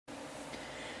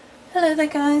Hello there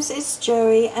guys, it's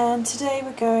Joey, and today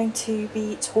we're going to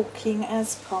be talking,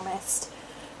 as promised,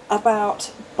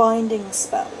 about binding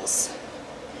spells.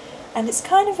 And it's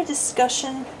kind of a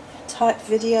discussion type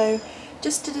video,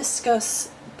 just to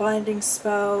discuss binding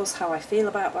spells, how I feel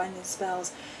about binding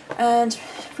spells, and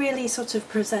really sort of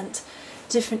present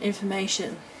different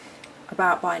information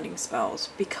about binding spells,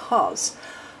 because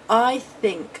I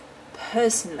think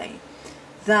personally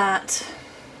that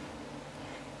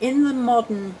in the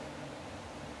modern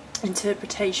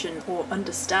interpretation or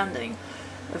understanding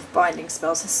of binding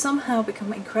spells has somehow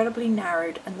become incredibly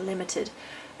narrowed and limited,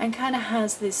 and kind of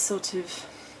has this sort of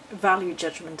value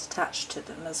judgment attached to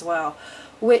them as well,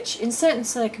 which in certain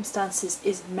circumstances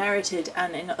is merited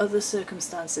and in other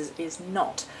circumstances is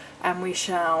not, and we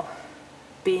shall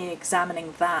be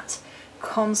examining that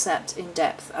concept in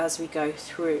depth as we go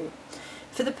through.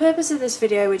 For the purpose of this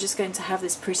video, we're just going to have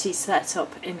this pretty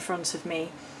setup in front of me,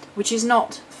 which is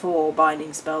not for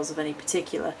binding spells of any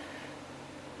particular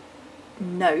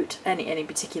note, any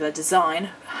particular design.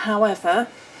 However,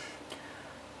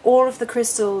 all of the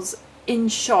crystals in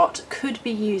shot could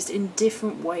be used in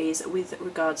different ways with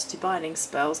regards to binding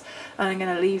spells, and I'm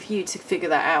going to leave you to figure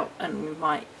that out, and we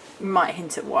might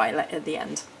hint at why at the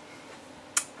end.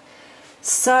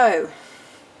 So,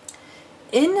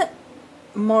 in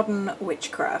modern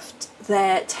witchcraft,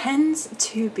 there tends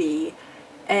to be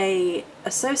an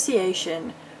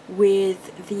association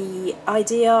with the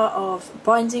idea of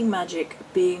binding magic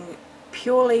being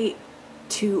purely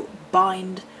to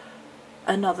bind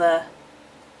another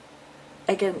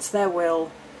against their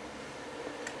will,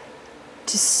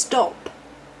 to stop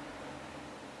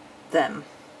them.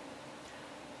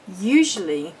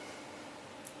 Usually,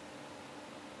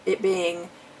 it being,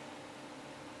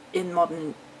 in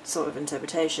modern sort of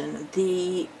interpretation,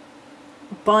 the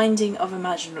binding of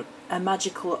a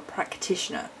magical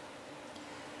practitioner.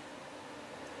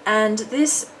 And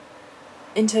this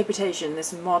interpretation,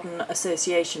 this modern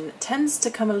association, tends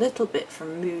to come a little bit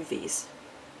from movies.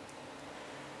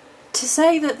 To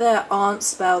say that there aren't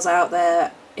spells out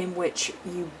there in which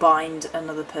you bind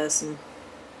another person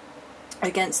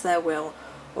against their will,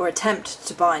 or attempt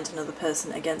to bind another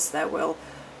person against their will,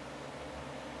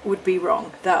 would be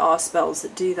wrong. There are spells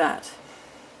that do that.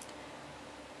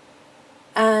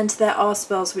 And there are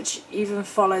spells which even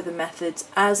follow the methods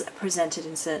as presented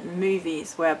in certain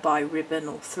movies, whereby ribbon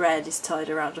or thread is tied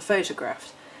around a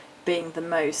photograph, being the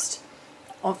most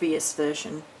obvious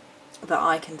version that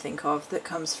I can think of that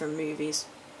comes from movies.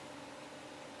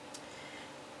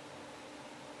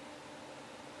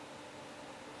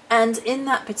 And in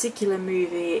that particular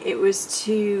movie, it was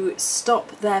to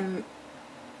stop them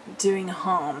doing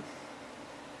harm.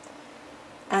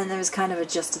 And there was kind of a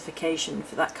justification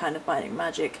for that kind of binding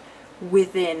magic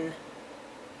within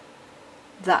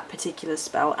that particular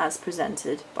spell as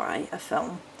presented by a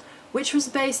film, which was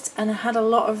based and had a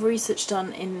lot of research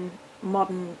done in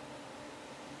modern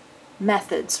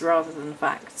methods rather than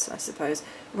facts, I suppose.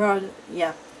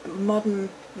 Modern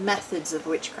methods of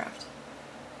witchcraft.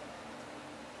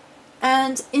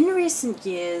 And in recent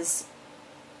years,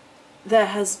 there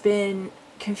has been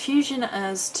confusion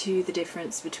as to the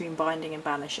difference between binding and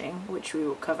banishing, which we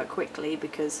will cover quickly,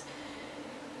 because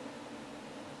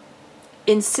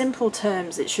in simple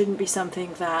terms it shouldn't be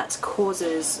something that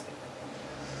causes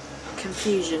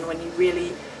confusion when you really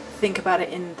think about it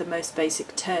in the most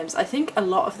basic terms. I think a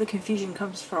lot of the confusion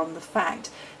comes from the fact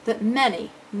that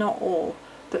many, not all,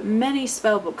 but many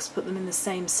spellbooks put them in the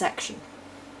same section.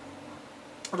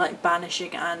 Like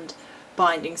banishing and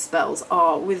binding spells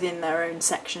are within their own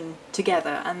section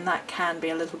together, and that can be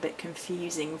a little bit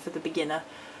confusing for the beginner.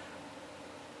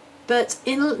 But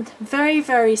in very,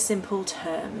 very simple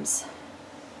terms,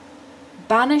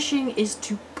 banishing is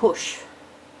to push,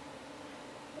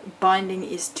 binding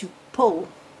is to pull.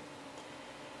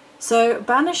 So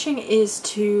banishing is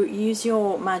to use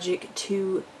your magic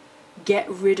to get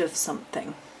rid of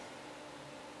something,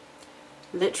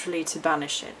 literally to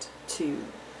banish it, to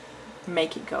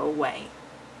make it go away.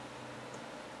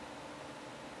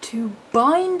 To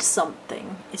bind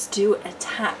something is to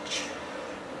attach,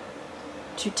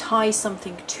 to tie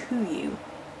something to you.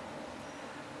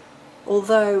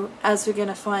 Although, as we're going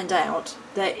to find out,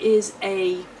 there is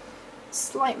a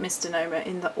slight misnomer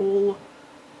in that all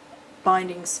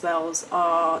binding spells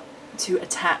are to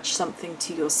attach something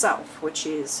to yourself, which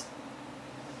is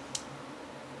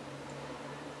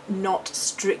not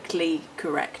strictly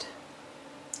correct.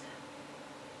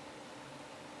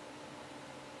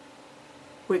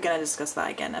 We're going to discuss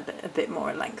that again a bit more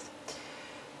at length.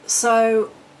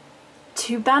 So,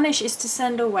 To banish is to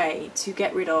send away, to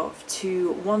get rid of,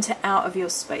 to want it out of your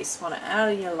space, want it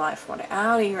out of your life, want it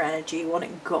out of your energy, want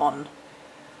it gone.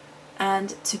 And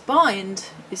to bind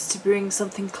is to bring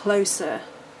something closer.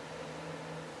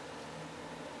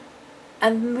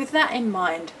 And with that in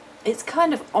mind, it's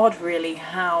kind of odd really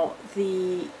how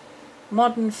the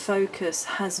modern focus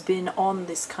has been on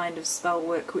this kind of spell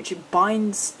work, which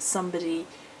binds somebody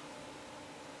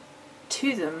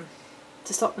to them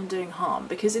to stop them doing harm.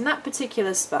 Because in that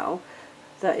particular spell,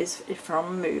 that is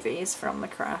from movies, from the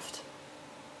craft,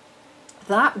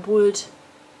 that would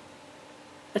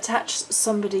attach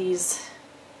somebody's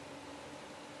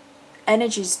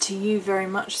energies to you very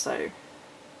much so.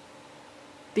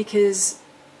 Because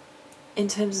in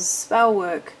terms of spell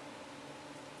work,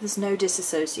 there's no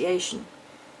disassociation.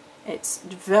 It's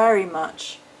very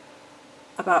much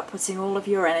about putting all of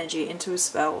your energy into a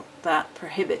spell that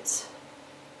prohibits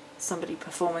somebody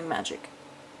performing magic.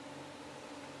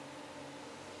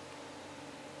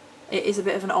 It is a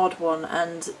bit of an odd one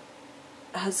and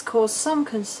has caused some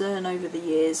concern over the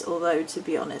years, although, to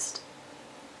be honest,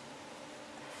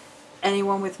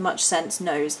 anyone with much sense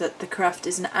knows that The Craft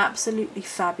is an absolutely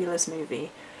fabulous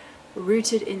movie,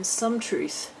 rooted in some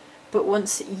truth, but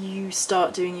once you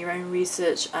start doing your own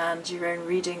research and your own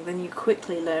reading, then you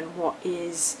quickly learn what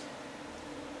is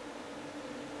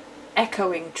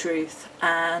echoing truth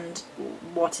and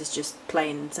what is just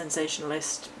plain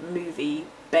sensationalist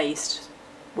movie-based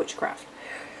witchcraft.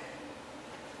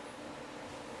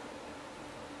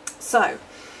 So,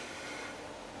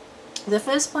 the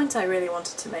first point I really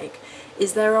wanted to make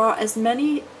is there are as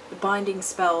many binding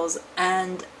spells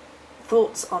and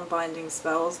thoughts on binding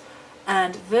spells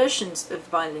and versions of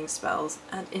binding spells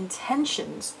and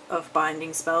intentions of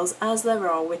binding spells as there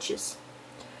are witches.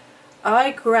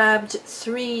 I grabbed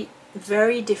 3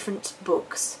 very different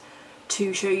books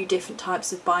to show you different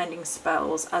types of binding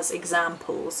spells as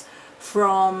examples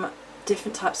from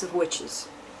different types of witches.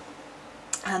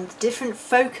 And the different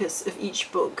focus of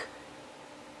each book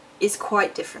is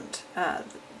quite different.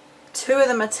 2 of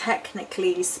them are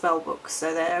technically spell books,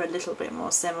 so they're a little bit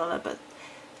more similar, but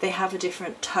they have a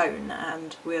different tone,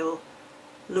 and we'll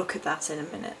look at that in a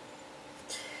minute.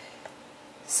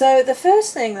 So the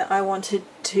first thing that I wanted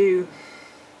to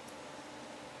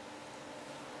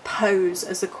pose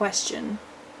as a question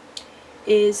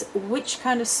is, which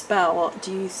kind of spell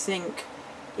do you think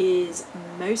is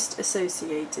most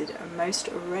associated and most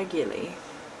regularly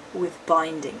with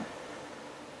binding?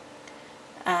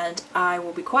 And I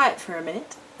will be quiet for a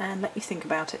minute and let you think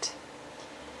about it,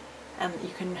 and you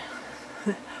can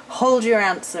hold your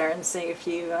answer and see if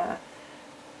you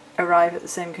arrive at the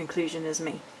same conclusion as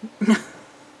me.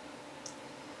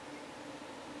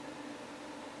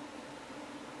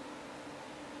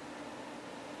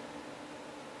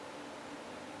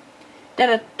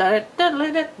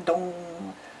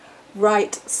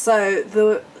 Right, so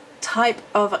the type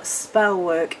of spell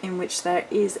work in which there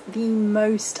is the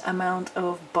most amount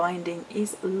of binding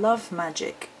is love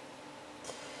magic.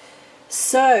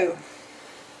 So,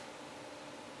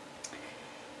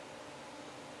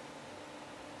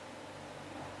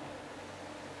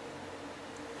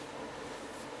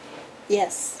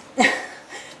 yes.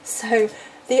 So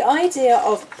the idea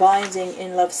of binding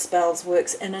in love spells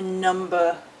works in a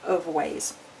number of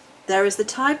ways. There is the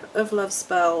type of love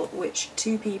spell which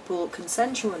 2 people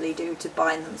consensually do to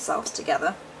bind themselves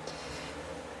together,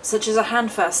 such as a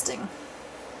hand fasting.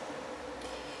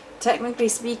 Technically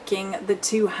speaking, the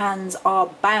 2 hands are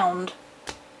bound.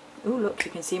 Ooh, look,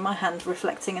 you can see my hand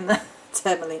reflecting in the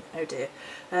tourmaline. Oh dear.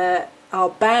 Are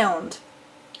bound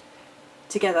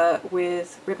together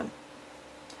with ribbon.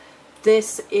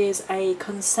 This is a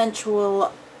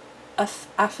consensual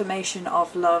affirmation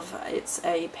of love. It's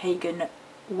a pagan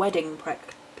wedding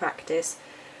practice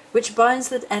which binds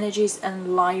the energies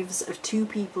and lives of 2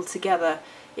 people together.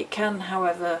 It can,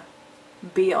 however,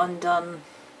 be undone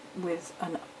with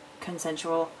a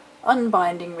consensual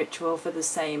unbinding ritual for the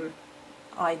same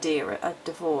idea, a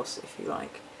divorce if you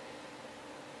like.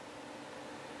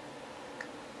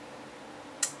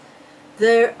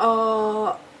 There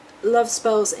are love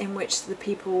spells in which the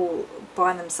people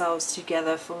bind themselves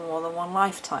together for more than one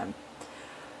lifetime.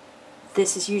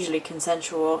 This is usually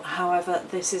consensual, however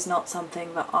this is not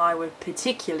something that I would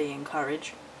particularly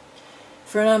encourage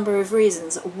for a number of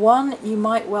reasons. One, you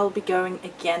might well be going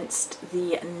against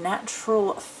the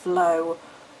natural flow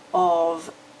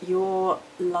of your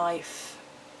life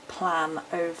plan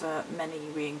over many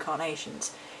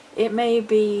reincarnations. It may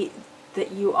be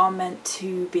that you are meant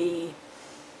to be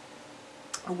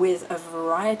with a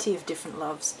variety of different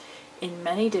loves in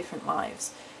many different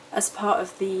lives. as part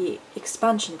of the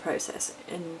expansion process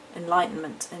in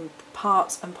enlightenment, and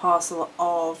part and parcel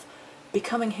of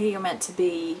becoming who you're meant to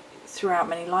be throughout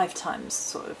many lifetimes,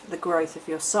 sort of the growth of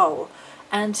your soul.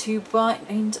 And to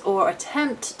bind or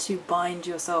attempt to bind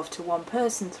yourself to one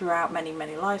person throughout many,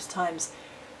 many lifetimes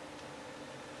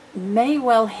may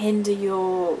well hinder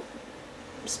your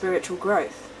spiritual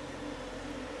growth.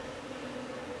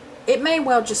 It may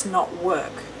well just not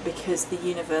work because the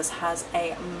universe has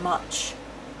a much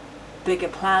bigger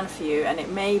plan for you, and it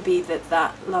may be that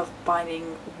that love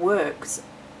binding works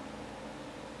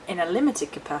in a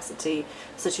limited capacity,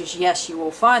 such as, yes, you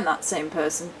will find that same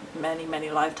person many, many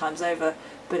lifetimes over,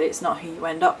 but it's not who you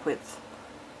end up with,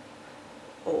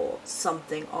 or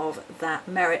something of that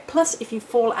merit. Plus, if you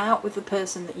fall out with the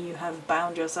person that you have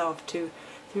bound yourself to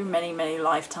through many, many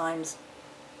lifetimes,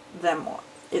 then what?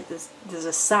 There's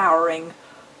a souring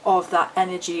of that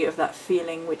energy, of that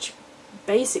feeling, which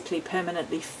basically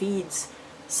permanently feeds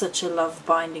such a love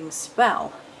binding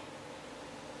spell.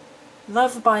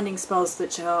 Love binding spells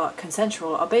which are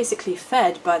consensual are basically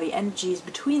fed by the energies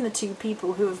between the two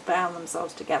people who have bound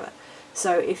themselves together.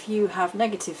 So if you have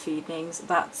negative feelings,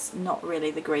 that's not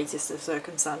really the greatest of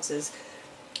circumstances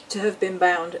to have been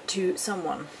bound to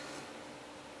someone.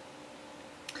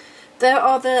 There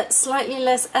are the slightly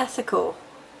less ethical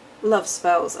love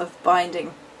spells of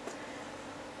binding.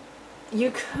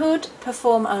 You could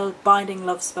perform a binding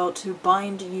love spell to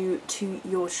bind you to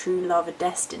your true love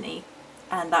destiny,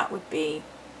 and that would be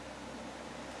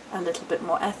a little bit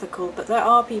more ethical, but there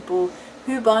are people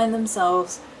who bind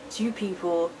themselves to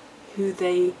people who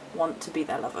they want to be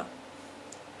their lover.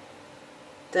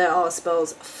 There are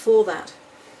spells for that.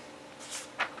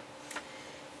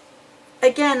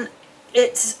 Again,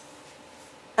 it's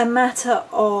a matter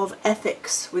of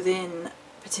ethics within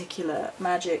particular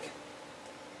magic.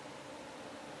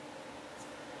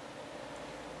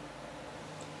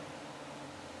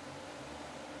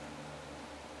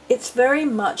 It's very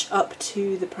much up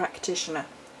to the practitioner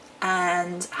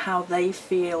and how they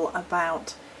feel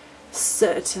about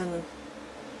certain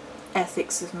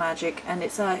ethics of magic, and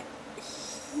it's a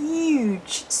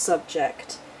huge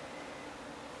subject.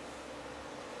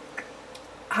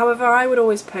 However, I would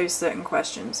always pose certain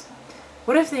questions.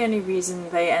 What if the only reason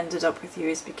they ended up with you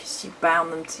is because you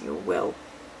bound them to your will?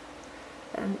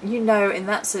 And you know in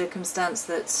that circumstance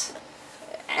that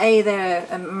A,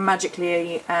 they're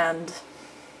magically and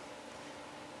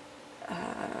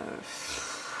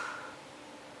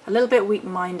a little bit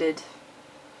weak-minded,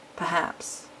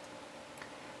 perhaps.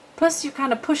 Plus, you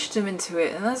kind of pushed them into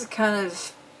it, and that's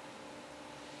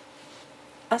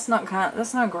not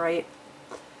great.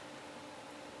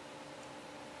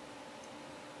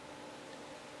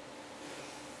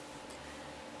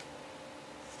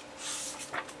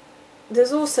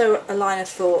 There's also a line of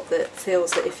thought that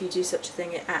feels that if you do such a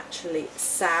thing, it actually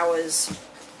sours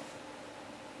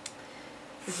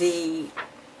the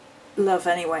love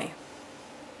anyway,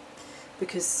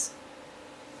 because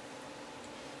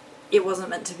it wasn't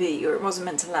meant to be, or it wasn't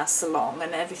meant to last so long,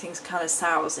 and everything's kind of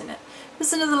sours in it.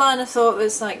 There's another line of thought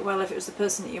that's like, well, if it was the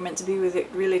person that you're meant to be with, it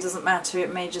really doesn't matter,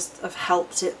 it may just have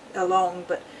helped it along,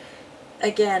 but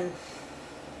again,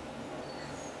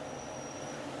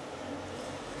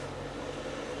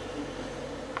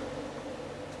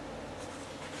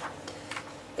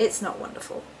 it's not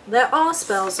wonderful. There are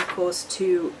spells, of course,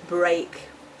 to break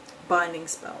binding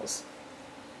spells.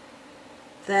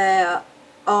 There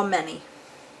are many.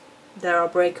 There are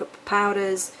breakup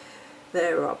powders,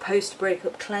 there are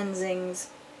post-breakup cleansings,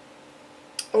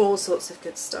 all sorts of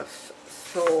good stuff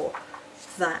for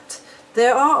that.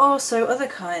 There are also other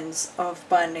kinds of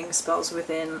binding spells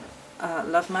within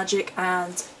love magic,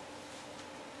 and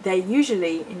they're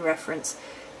usually in reference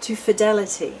to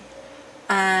fidelity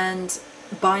and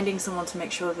binding someone to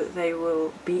make sure that they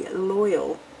will be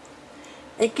loyal.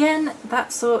 Again,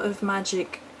 that sort of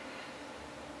magic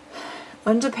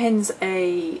underpins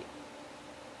a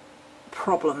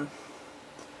problem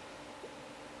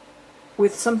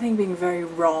with something being very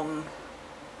wrong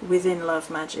within love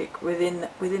magic, within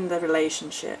the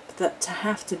relationship, that to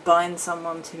have to bind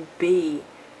someone to be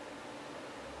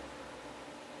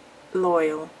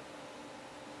loyal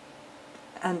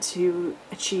and to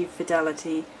achieve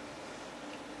fidelity,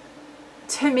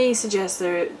 to me suggests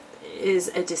there is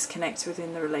a disconnect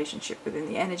within the relationship, within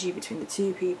the energy between the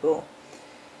two people.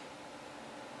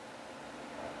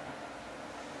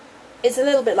 It's a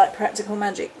little bit like practical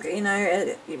magic, you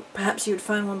know, perhaps you would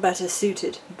find one better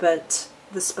suited, but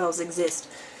the spells exist.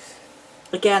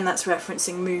 Again, that's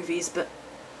referencing movies, but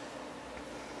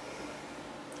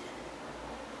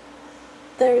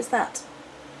there is that.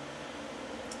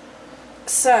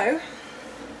 So,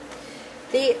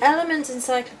 The Element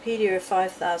Encyclopedia of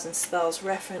 5,000 Spells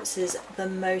references the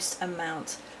most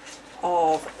amount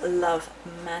of love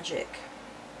magic.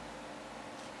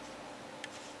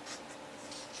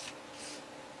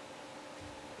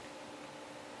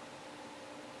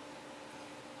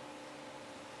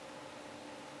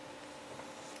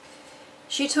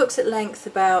 She talks at length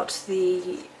about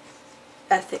the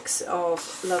ethics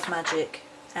of love magic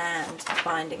and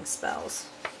binding spells.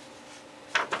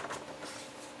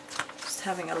 Just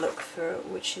having a look for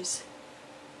which is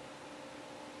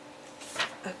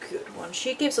a good one.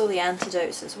 She gives all the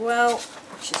antidotes as well,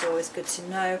 which is always good to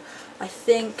know. I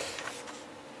think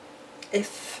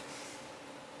if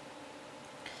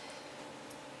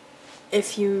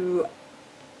you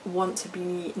want to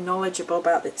be knowledgeable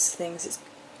about these things, it's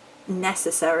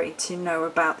necessary to know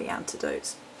about the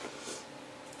antidotes.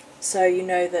 So you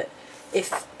know that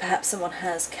if perhaps someone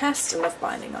has cast a love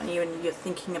binding on you and you're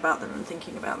thinking about them and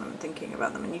thinking about them and thinking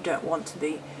about them and you don't want to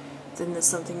be, then there's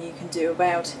something you can do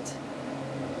about it.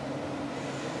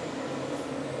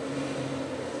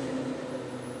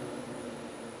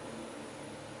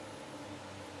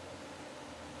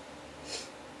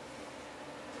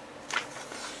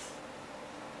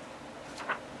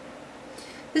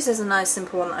 This is a nice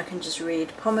simple one that I can just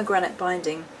read. Pomegranate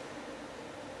binding.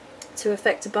 To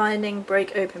effect a binding,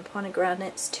 break open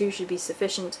pomegranates. 2 should be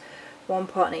sufficient. One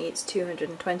partner eats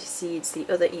 220 seeds, the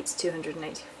other eats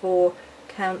 284.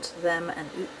 Count them and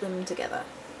eat them together.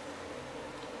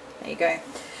 There you go.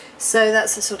 So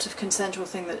that's a sort of consensual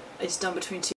thing that is done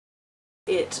between two.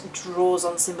 It draws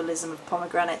on symbolism of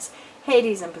pomegranates,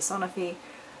 Hades and Persephone,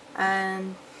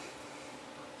 and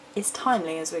is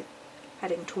timely as we're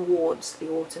heading towards the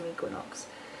autumn equinox.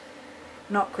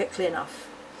 Not quickly enough.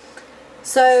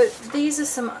 So these are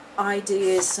some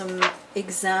ideas, some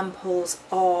examples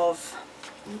of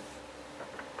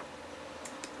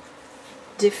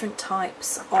different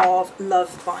types of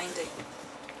love binding.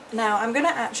 Now I'm going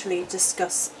to actually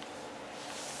discuss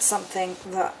something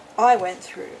that I went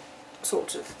through,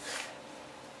 sort of,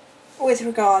 with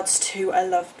regards to a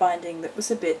love binding that was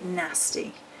a bit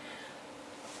nasty.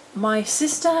 My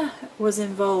sister was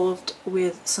involved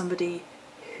with somebody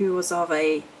who was of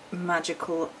a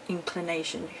magical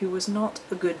inclination, who was not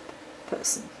a good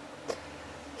person.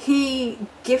 He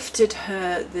gifted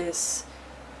her this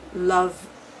love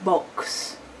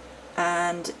box,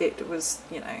 and it was,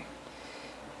 you know,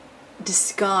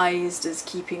 disguised as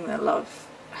keeping their love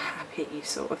happy,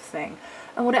 sort of thing.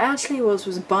 And what it actually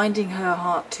was binding her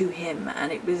heart to him,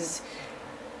 and it was,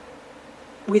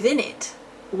 within it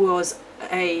was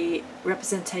a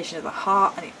representation of the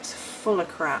heart, and it was full of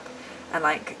crap and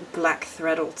like black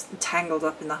thread all tangled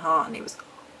up in the heart, and it was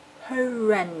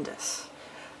horrendous.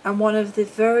 And one of the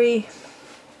very,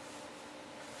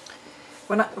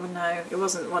 no, it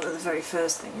wasn't one of the very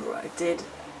first things what I did.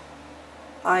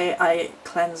 I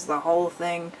cleansed the whole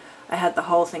thing. I had the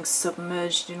whole thing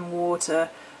submerged in water.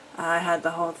 I had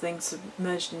the whole thing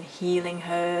submerged in healing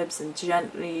herbs and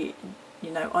gently,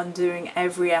 you know, undoing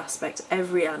every aspect,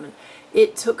 every element.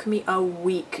 It took me a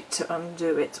week to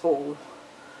undo it all.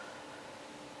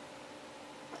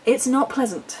 It's not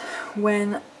pleasant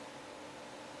when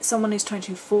someone is trying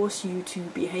to force you to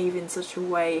behave in such a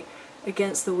way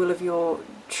against the will of your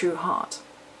true heart.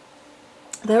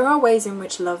 There are ways in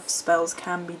which love spells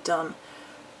can be done,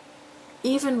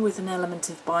 even with an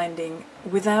element of binding,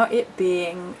 without it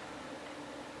being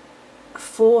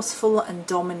forceful and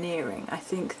domineering. I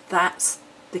think that's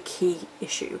the key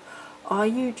issue. Are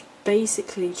you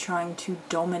basically trying to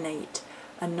dominate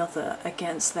another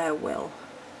against their will?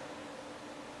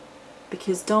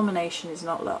 Because domination is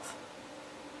not love.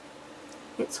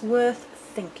 It's worth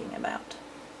thinking about.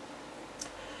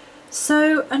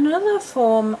 So another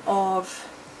form of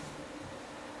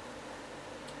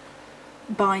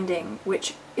binding,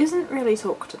 which isn't really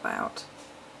talked about,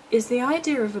 is the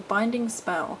idea of a binding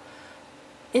spell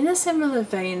in a similar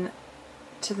vein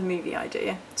to the movie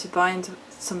idea, to bind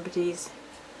somebody's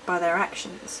by their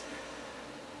actions,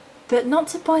 but not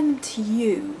to bind them to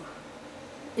you,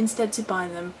 instead to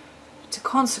bind them to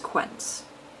consequence.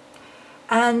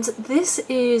 And this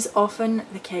is often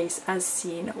the case as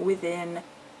seen within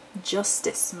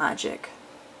justice magic.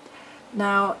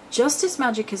 Now, justice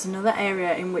magic is another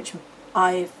area in which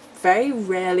I've very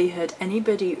rarely heard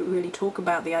anybody really talk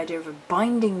about the idea of a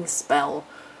binding spell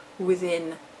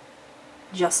within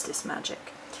justice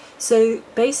magic. So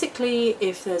basically,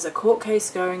 if there's a court case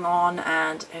going on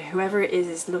and whoever it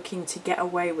is looking to get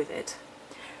away with it,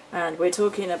 and we're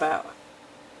talking about,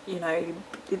 you know,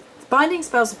 binding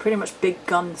spells are pretty much big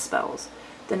gun spells.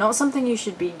 They're not something you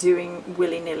should be doing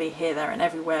willy-nilly here, there and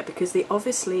everywhere, because they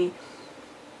obviously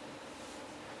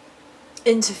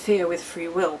interfere with free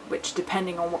will, which,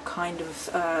 depending on what kind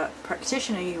of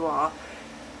practitioner you are,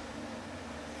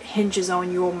 hinges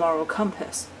on your moral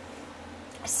compass.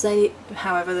 Say,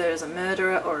 however, there is a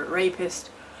murderer or a rapist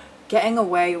getting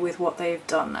away with what they've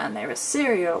done, and they're a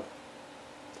serial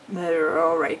murderer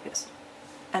or rapist.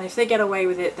 And if they get away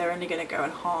with it, they're only going to go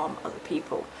and harm other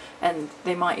people, and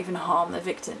they might even harm their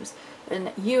victims.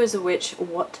 And you as a witch,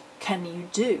 what can you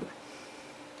do?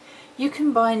 You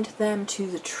can bind them to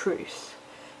the truth.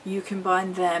 You can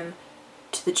bind them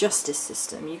to the justice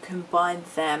system. You can bind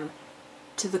them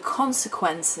to the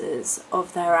consequences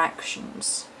of their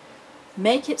actions.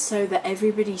 Make it so that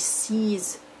everybody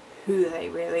sees who they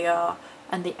really are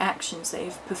and the actions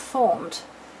they've performed.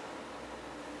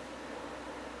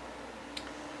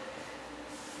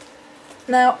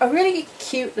 Now, a really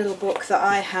cute little book that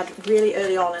I had really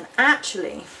early on, and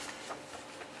actually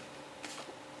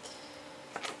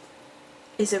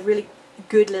is a really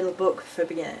good little book for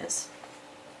beginners,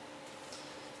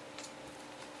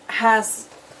 has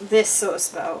this sort of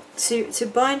spell: to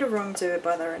bind a wrongdoer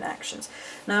by their own actions.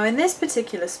 Now, in this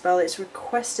particular spell, it's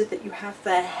requested that you have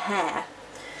their hair,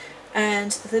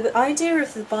 and the idea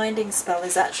of the binding spell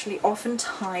is actually often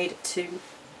tied to,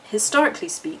 historically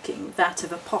speaking, that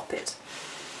of a puppet.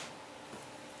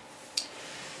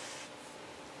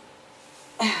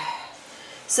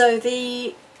 So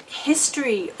the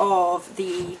history of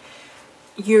the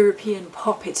European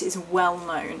puppet is well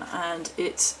known, and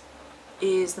it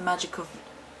is the magic of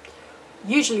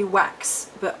usually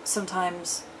wax, but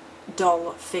sometimes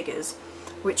doll figures,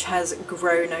 which has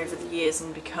grown over the years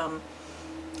and become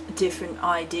different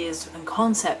ideas and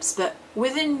concepts. But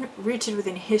rooted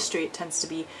within history, it tends to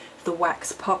be the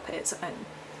wax puppet, and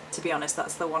to be honest,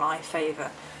 that's the one I favour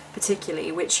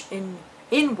particularly, which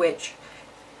in which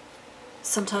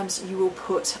sometimes you will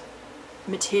put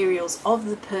materials of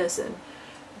the person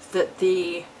that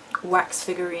the wax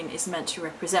figurine is meant to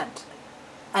represent.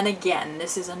 And again,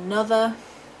 this is another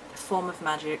form of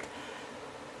magic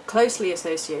closely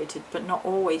associated but not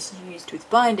always used with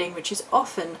binding, which is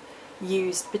often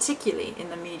used, particularly in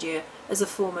the media, as a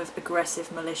form of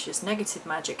aggressive, malicious, negative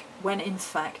magic, when in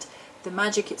fact the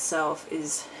magic itself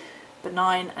is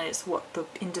benign, and it's what the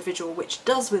individual witch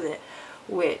does with it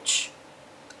which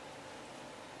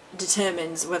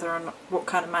determines whether or not what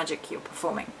kind of magic you're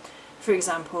performing. For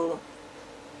example,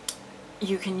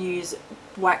 you can use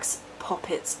wax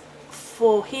puppets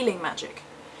for healing magic.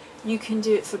 You can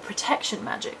do it for protection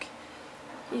magic.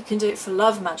 You can do it for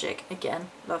love magic. Again,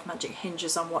 love magic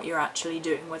hinges on what you're actually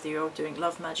doing, whether you're doing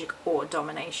love magic or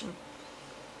domination,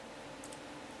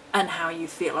 and how you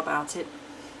feel about it.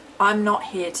 I'm not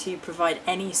here to provide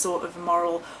any sort of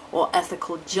moral or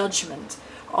ethical judgment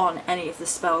on any of the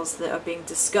spells that are being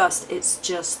discussed. It's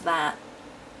just that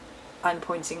I'm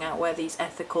pointing out where these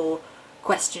ethical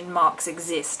question marks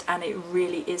exist, and it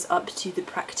really is up to the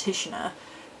practitioner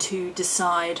to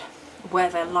decide where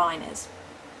their line is.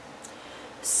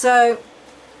 So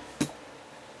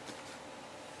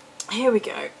here we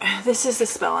go. This is the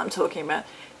spell I'm talking about: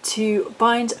 to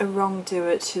bind a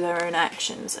wrongdoer to their own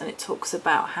actions, and it talks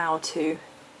about how to,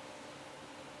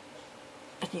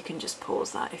 and you can just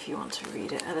pause that if you want to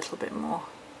read it a little bit more.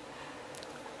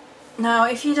 Now,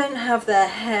 if you don't have their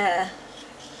hair,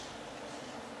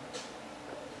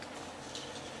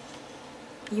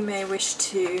 you may wish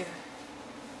to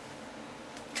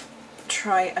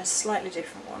try a slightly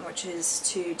different one, which is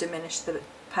to diminish the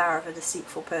power of a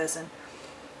deceitful person.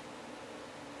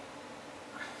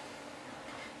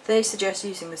 They suggest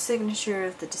using the signature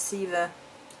of the deceiver,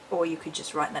 or you could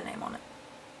just write their name on it.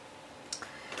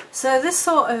 So this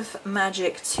sort of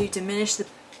magic to diminish the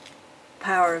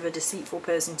power of a deceitful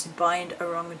person, to bind a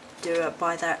wrongdoer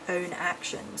by their own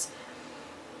actions,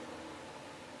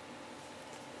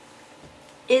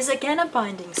 is again a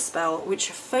binding spell which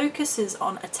focuses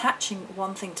on attaching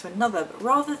one thing to another, but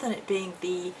rather than it being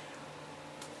the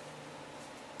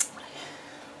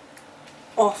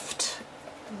oft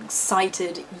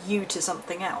cited you to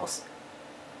something else,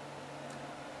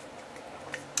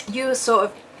 you are sort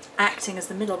of acting as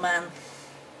the middleman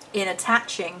in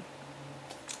attaching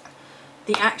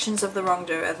the actions of the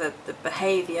wrongdoer, the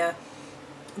behaviour,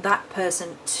 that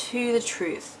person, to the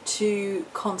truth, to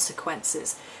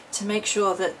consequences, to make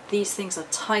sure that these things are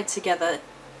tied together,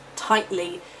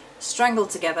 tightly strangled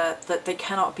together, that they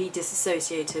cannot be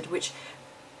disassociated, which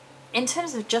in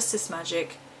terms of justice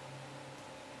magic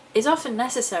is often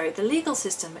necessary. The legal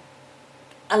system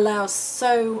allows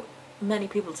so many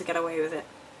people to get away with it,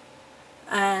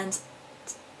 and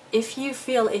if you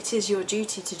feel it is your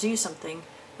duty to do something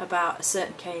about a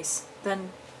certain case, then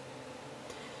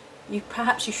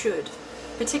perhaps you should,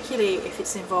 particularly if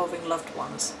it's involving loved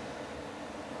ones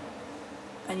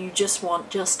and you just want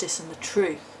justice and the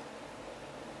truth.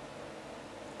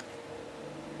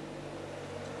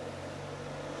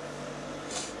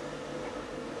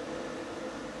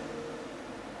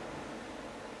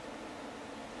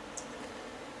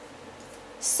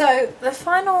 So the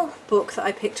final book that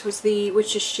I picked was The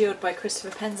Witch's Shield by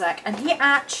Christopher Penczak, and he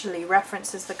actually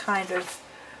references the kind of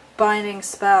binding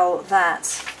spell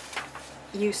that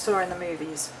you saw in the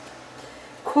movies.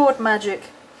 Cord magic,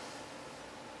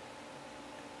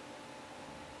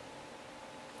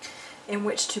 in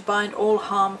which to bind all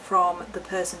harm from the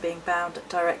person being bound,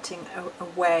 directing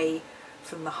away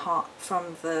from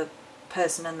the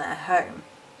person and their home.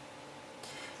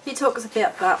 He talks a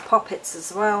bit about poppets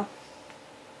as well.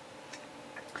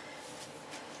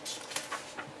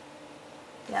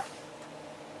 Yeah.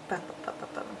 Bum, bum, bum, bum,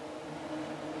 bum.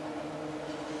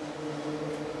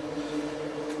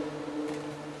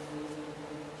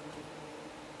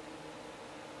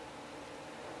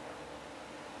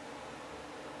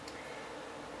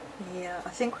 Yeah, I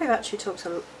think we've actually talked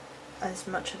as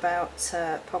much about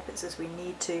poppets as we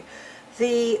need to.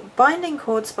 The binding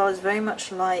cord spell is very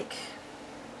much like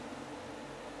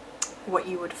what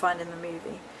you would find in the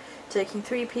movie. Taking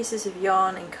 3 pieces of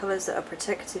yarn in colours that are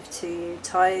protective to you,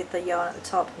 tie the yarn at the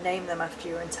top, name them after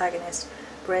your antagonist,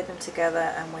 braid them together,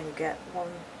 and when you get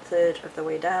 1/3 of the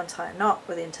way down, tie a knot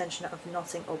with the intention of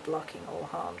knotting or blocking all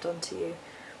harm done to you.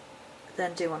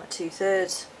 Then do one at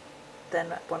 2/3,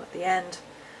 then one at the end,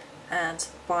 and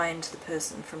bind the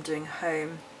person from doing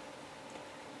harm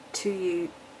to you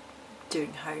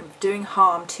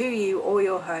or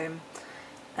your home,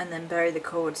 and then bury the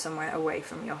cord somewhere away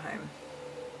from your home.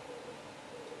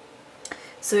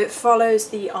 So it follows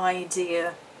the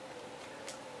idea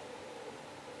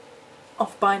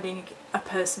of binding a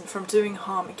person from doing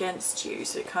harm against you,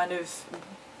 so it kind of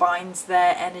binds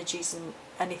their energies and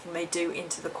anything they do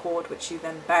into the cord, which you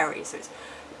then bury. So it's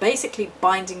basically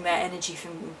binding their energy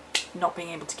from not being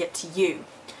able to get to you.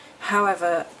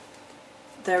 However,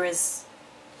 there is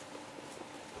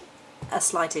a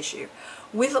slight issue.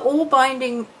 With all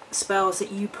binding spells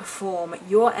that you perform,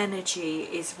 your energy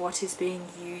is what is being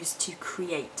used to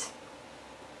create.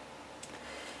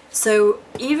 So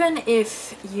even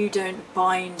if you don't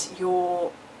bind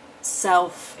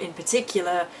yourself in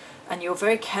particular, and you're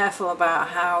very careful about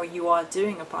how you are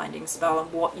doing a binding spell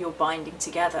and what you're binding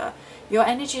together, your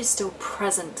energy is still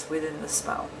present within the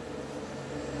spell.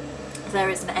 There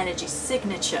is an energy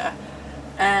signature,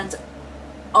 and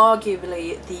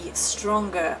arguably the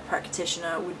stronger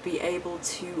practitioner would be able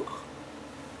to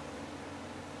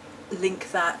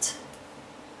link that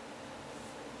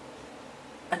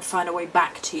and find a way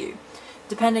back to you,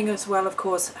 depending as well, of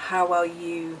course, how well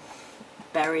you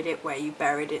buried it, where you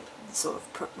buried it, the sort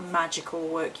of magical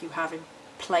work you have in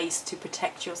place to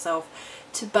protect yourself,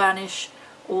 to banish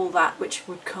all that which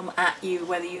would come at you,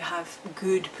 whether you have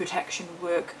good protection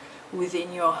work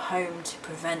within your home to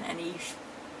prevent any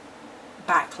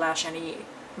backlash, any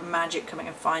magic coming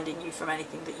and finding you from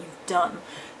anything that you've done.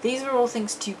 These are all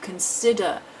things to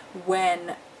consider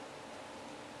when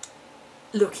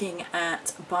looking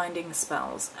at binding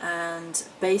spells, and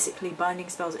basically binding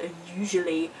spells are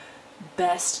usually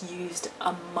best used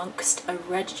amongst a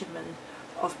regimen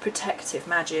of protective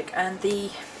magic, and the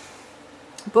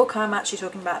book I'm actually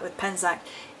talking about with Penczak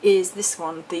is this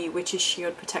one, The Witch's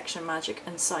Shield, Protection Magic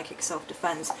and Psychic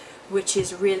Self-Defense, which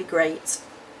is really great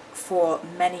for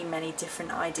many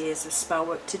different ideas of spell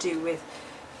work to do with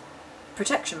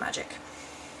protection magic.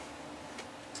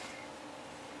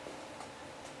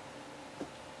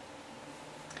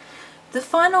 The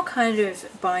final kind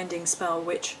of binding spell,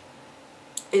 which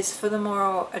is for the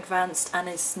more advanced and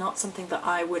is not something that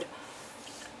I would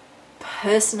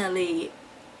personally...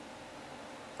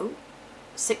 Oh,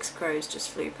 6 crows just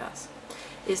flew past.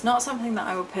 It's not something that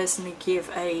I would personally give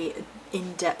a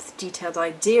in-depth detailed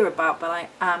idea about, but I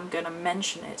am going to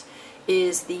mention it,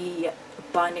 is the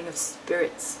binding of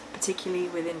spirits, particularly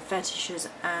within fetishes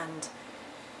and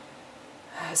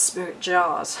spirit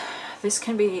jars. This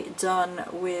can be done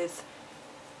with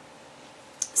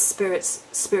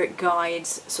spirit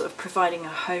guides, sort of providing a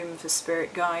home for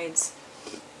spirit guides,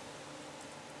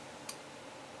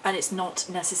 and it's not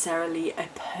necessarily a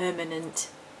permanent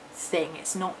thing.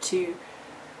 It's not to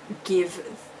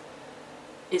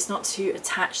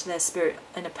attach their spirit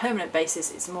on a permanent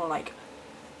basis. It's more like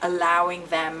allowing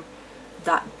them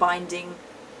that binding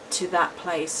to that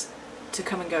place to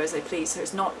come and go as they please. So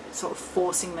it's not sort of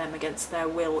forcing them against their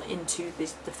will into the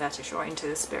fetish or into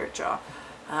the spirit jar,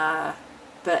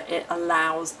 but it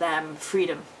allows them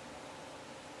freedom.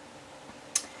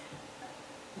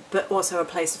 but also a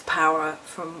place of power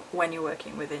from when you're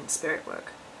working within spirit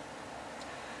work.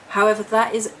 However,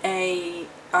 that is a,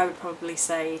 I would probably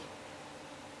say,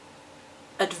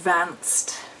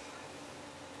 advanced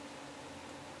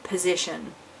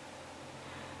position.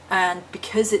 And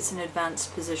because it's an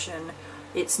advanced position,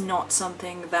 it's not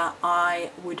something that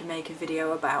I would make a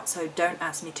video about, so don't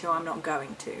ask me to, I'm not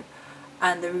going to.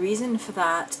 And the reason for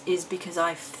that is because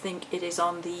I think it is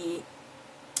on the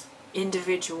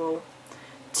individual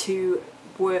to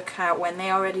work out when they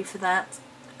are ready for that,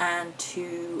 and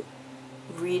to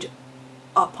read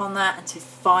up on that, and to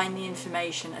find the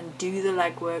information and do the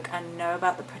legwork and know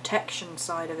about the protection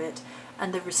side of it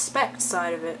and the respect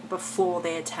side of it before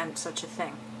they attempt such a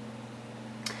thing.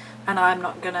 And I'm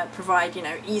not going to provide, you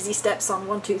know, easy steps on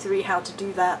 1, 2, 3 how to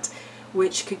do that,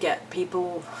 which could get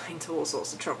people into all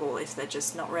sorts of trouble if they're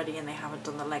just not ready and they haven't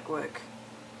done the legwork.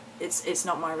 It's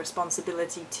not my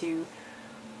responsibility to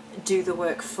do the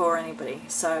work for anybody.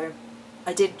 So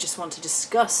I did just want to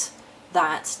discuss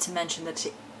that, to mention that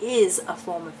it is a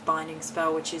form of binding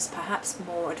spell, which is perhaps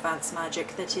more advanced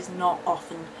magic that is not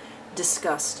often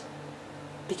discussed,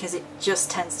 because it just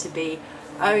tends to be,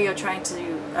 oh, you're trying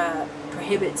to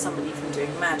prohibit somebody from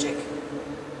doing magic.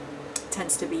 It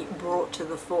tends to be brought to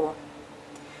the fore.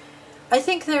 I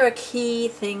think there are key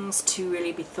things to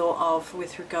really be thought of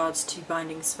with regards to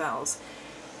binding spells.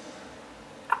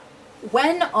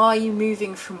 When are you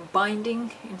moving from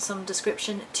binding in some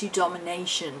description to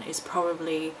domination is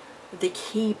probably the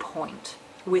key point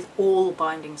with all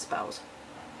binding spells.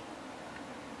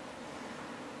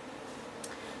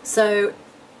 So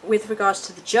with regards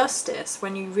to the justice,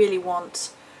 when you really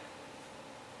want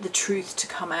the truth to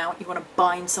come out, you want to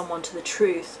bind someone to the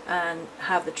truth and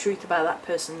have the truth about that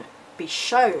person be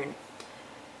shown,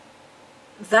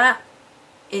 that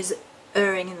is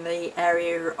erring in the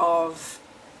area of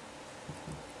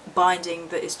binding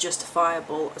that is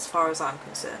justifiable as far as I'm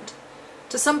concerned.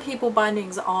 To some people,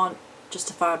 bindings aren't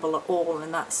justifiable at all,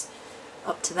 and that's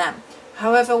up to them.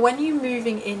 However, when you're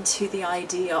moving into the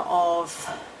idea of,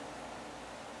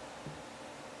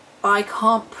 I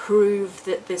can't prove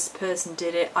that this person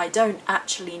did it, I don't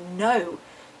actually know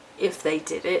if they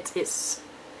did it, it's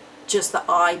just that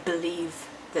I believe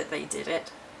that they did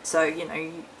it. So, you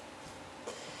know,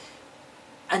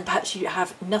 and perhaps you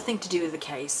have nothing to do with the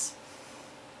case,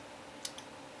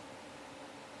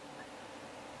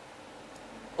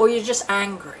 or you're just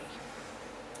angry,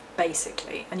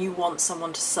 basically, and you want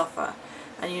someone to suffer,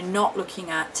 and you're not looking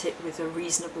at it with a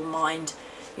reasonable mind,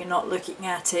 you're not looking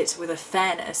at it with a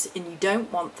fairness, and you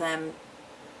don't want them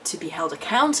to be held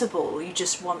accountable, you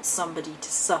just want somebody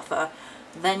to suffer,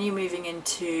 then you're moving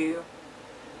into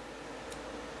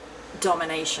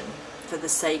domination for the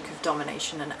sake of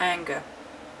domination and anger.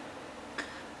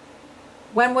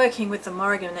 When working with the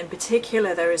Morrigan in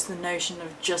particular, there is the notion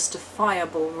of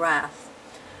justifiable wrath,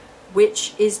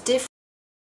 which is different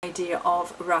from the idea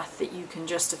of wrath that you can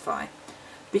justify,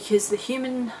 because the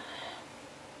human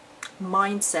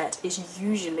mindset is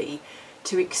usually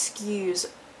to excuse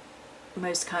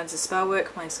most kinds of spell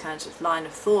work, most kinds of line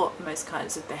of thought, most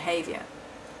kinds of behaviour.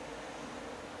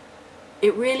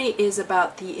 It really is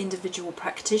about the individual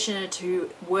practitioner to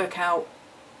work out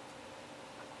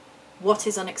what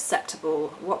is unacceptable,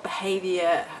 what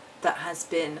behaviour that has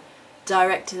been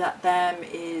directed at them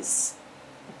is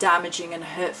damaging and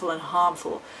hurtful and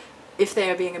harmful, if they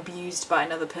are being abused by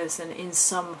another person in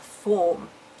some form,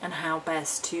 and how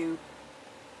best to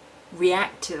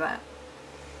react to that.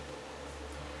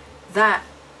 That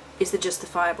is the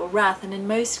justifiable wrath, and in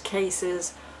most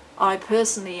cases I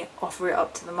personally offer it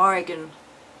up to the Morrigan,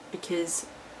 because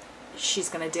she's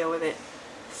going to deal with it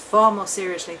far more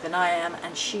seriously than I am,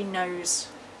 and she knows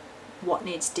what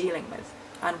needs dealing with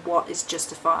and what is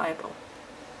justifiable.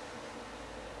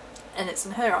 And it's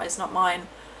in her eyes, not mine,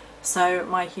 so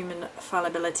my human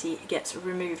fallibility gets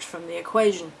removed from the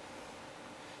equation.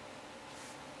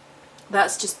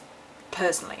 That's just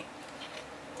personally.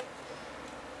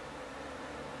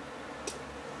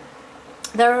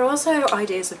 There are also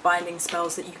ideas of binding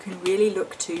spells that you can really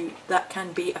look to that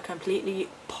can be a completely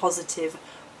positive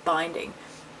binding.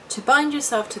 To bind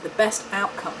yourself to the best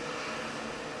outcome.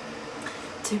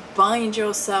 To bind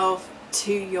yourself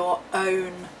to your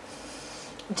own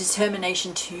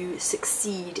determination to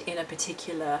succeed in a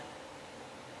particular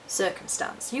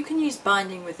circumstance. You can use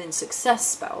binding within success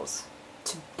spells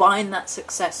to bind that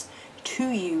success to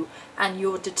you and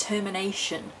your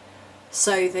determination,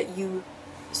 so that you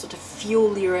sort of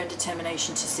fuel your own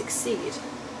determination to succeed.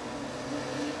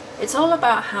 It's all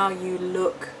about how you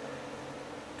look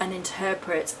and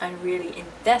interpret and really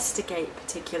investigate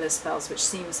particular spells, which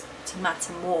seems to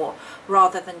matter more,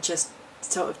 rather than just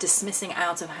sort of dismissing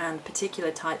out of hand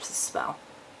particular types of spell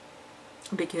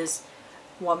because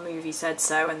one movie said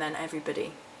so and then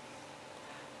everybody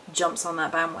jumps on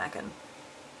that bandwagon.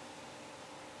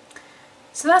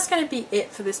 So that's going to be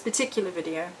it for this particular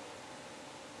video.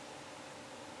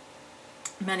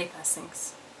 Many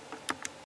blessings.